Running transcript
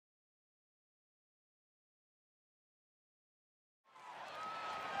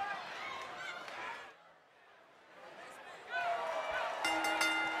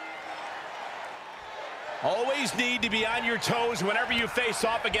always need to be on your toes whenever you face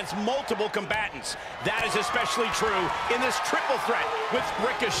off against multiple combatants. That is especially true in this triple threat with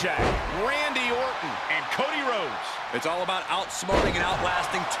Ricochet, Randy Orton, and Cody Rhodes. It's all about outsmarting and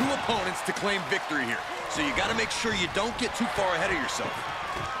outlasting two opponents to claim victory here. So you got to make sure you don't get too far ahead of yourself.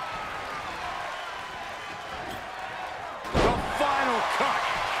 The final cut.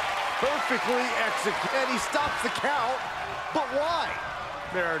 Perfectly executed. And he stops the count. But why?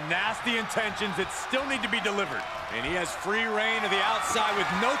 There are nasty intentions that still need to be delivered. And he has free reign to the outside with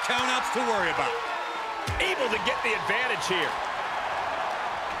no countouts to worry about. Able to get the advantage here.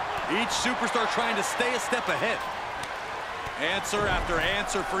 Each superstar trying to stay a step ahead. Answer after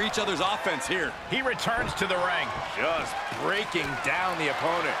answer for each other's offense here. He returns to the ring. Just breaking down the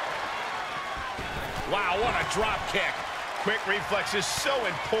opponent. Wow, what a drop kick. Quick reflex is so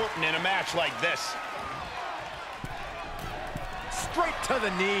important in a match like this. Straight to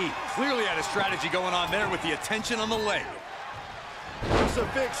the knee. Clearly had a strategy going on there with the attention on the leg.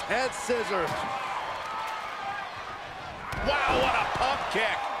 Crucifix head scissors. Wow, what a pump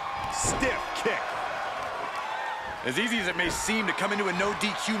kick. Stiff kick. As easy as it may seem to come into a no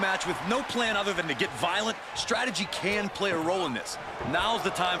DQ match with no plan other than to get violent, strategy can play a role in this. Now's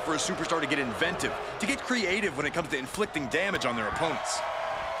the time for a superstar to get inventive, to get creative when it comes to inflicting damage on their opponents.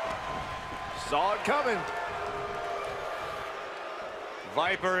 Saw it coming.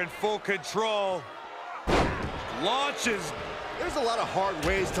 Viper in full control. Launches. There's a lot of hard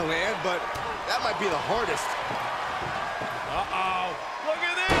ways to land, but that might be the hardest. Uh-oh. Look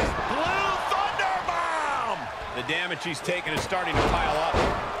at this. Blue Thunder Bomb. The damage he's taken is starting to pile up.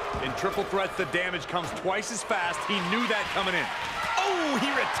 In triple threats, the damage comes twice as fast. He knew that coming in. Oh, he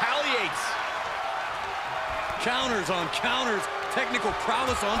retaliates. Counters on counters. Technical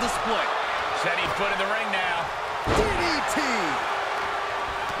prowess on display. Setting foot in the ring now. DDT.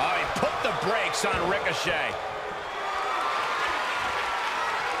 Oh, he put the brakes on Ricochet.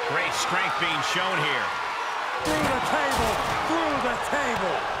 Great strength being shown here. Through the table, through the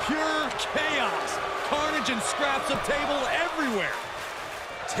table. Pure chaos. Carnage and scraps of table everywhere.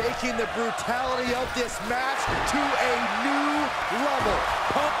 Taking the brutality of this match to a new level.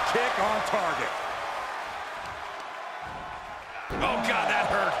 Pump kick on target. Oh, God, that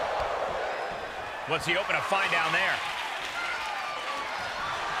hurt. What's he open to find down there?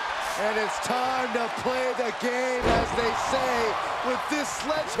 And it's time to play the game, as they say, with this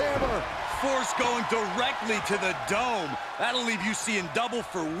sledgehammer. Force going directly to the dome. That'll leave you seeing double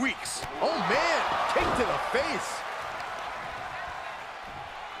for weeks. Oh, man, kick to the face.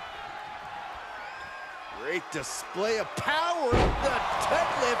 Great display of power. The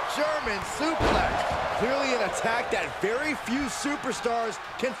deadlift German suplex. Clearly an attack that very few superstars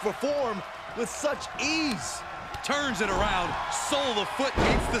can perform with such ease. Turns it around, sole of the foot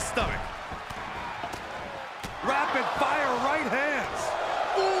meets the stomach. Rapid fire right hands.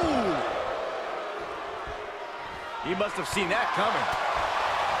 Ooh! He must have seen that coming.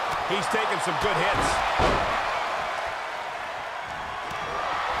 He's taking some good hits.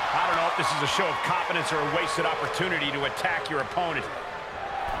 I don't know if this is a show of confidence or a wasted opportunity to attack your opponent.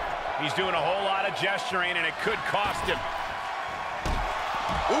 He's doing a whole lot of gesturing, and it could cost him.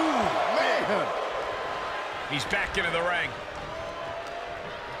 Ooh, man! He's back into the ring.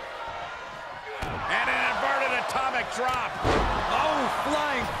 And an inverted atomic drop. Oh,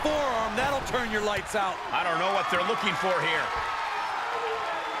 flying forearm. That'll turn your lights out. I don't know what they're looking for here.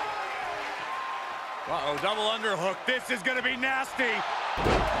 Uh-oh, double underhook. This is going to be nasty.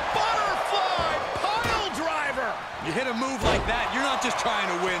 Butterfly pile driver. You hit a move like that, you're not just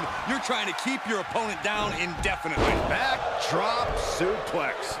trying to win, you're trying to keep your opponent down indefinitely. Backdrop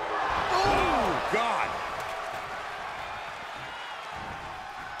suplex. Oh, God.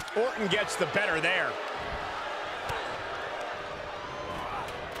 Orton gets the better there.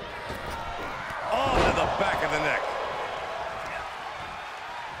 Onto the back of the neck.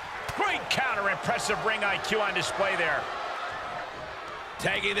 Great counter, impressive ring IQ on display there.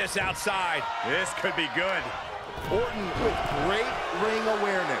 Taking this outside. This could be good. Orton with great ring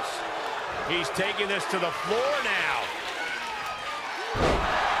awareness. He's taking this to the floor now.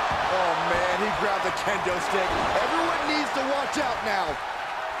 Oh, man, he grabbed the kendo stick. Everyone needs to watch out now.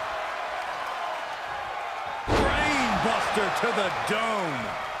 Brainbuster to the dome.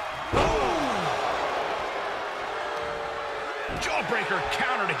 Oh! Jawbreaker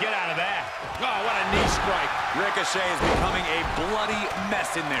counter to get out of that. Oh, what a knee strike. Ricochet is becoming a bloody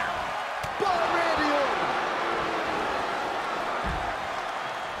mess in there. By Randy Orton.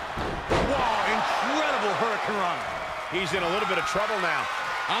 Wow, incredible hurricanrana. He's in a little bit of trouble now.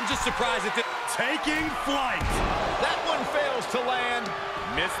 I'm just surprised at Taking flight. That one fails to land.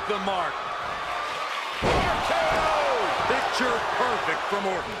 Missed the mark. Power Picture perfect from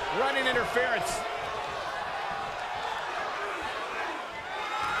Orton. Running interference.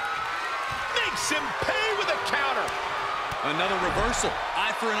 Makes him pay with a counter. Another reversal.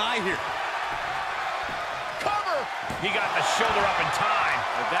 Eye for an eye here. Cover. He got the shoulder up in time.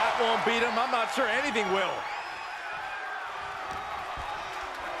 If that won't beat him, I'm not sure anything will.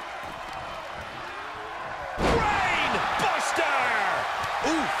 Brain buster.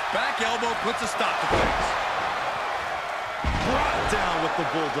 Oof, back elbow puts a stop to things. Brought down with the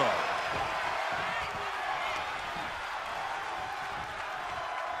Bulldog.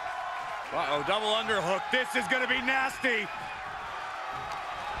 Uh-oh, double underhook. This is going to be nasty.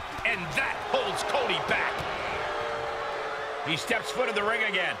 And that holds Cody back. He steps foot in the ring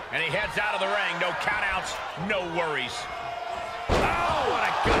again, and he heads out of the ring. No countouts, no worries. Oh, what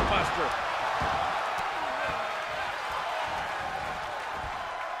a gutbuster.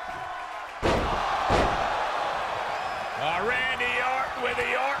 Randy Orton with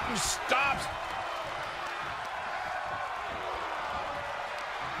the Orton stops.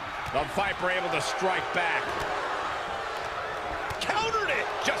 The Viper able to strike back. Countered it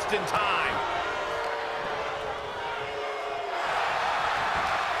just in time.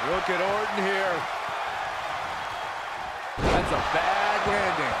 Look at Orton here. That's a bad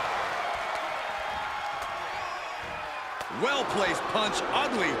landing. Well-placed punch,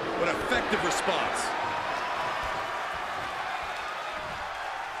 ugly, but effective response.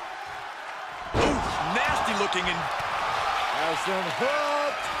 Oof, nasty looking and... Has him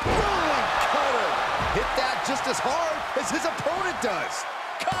hooked. Rolling cutter. Hit that just as hard as his opponent does.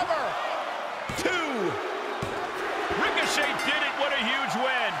 Cover. 2. Ricochet did it. What a huge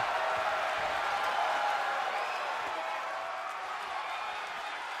win.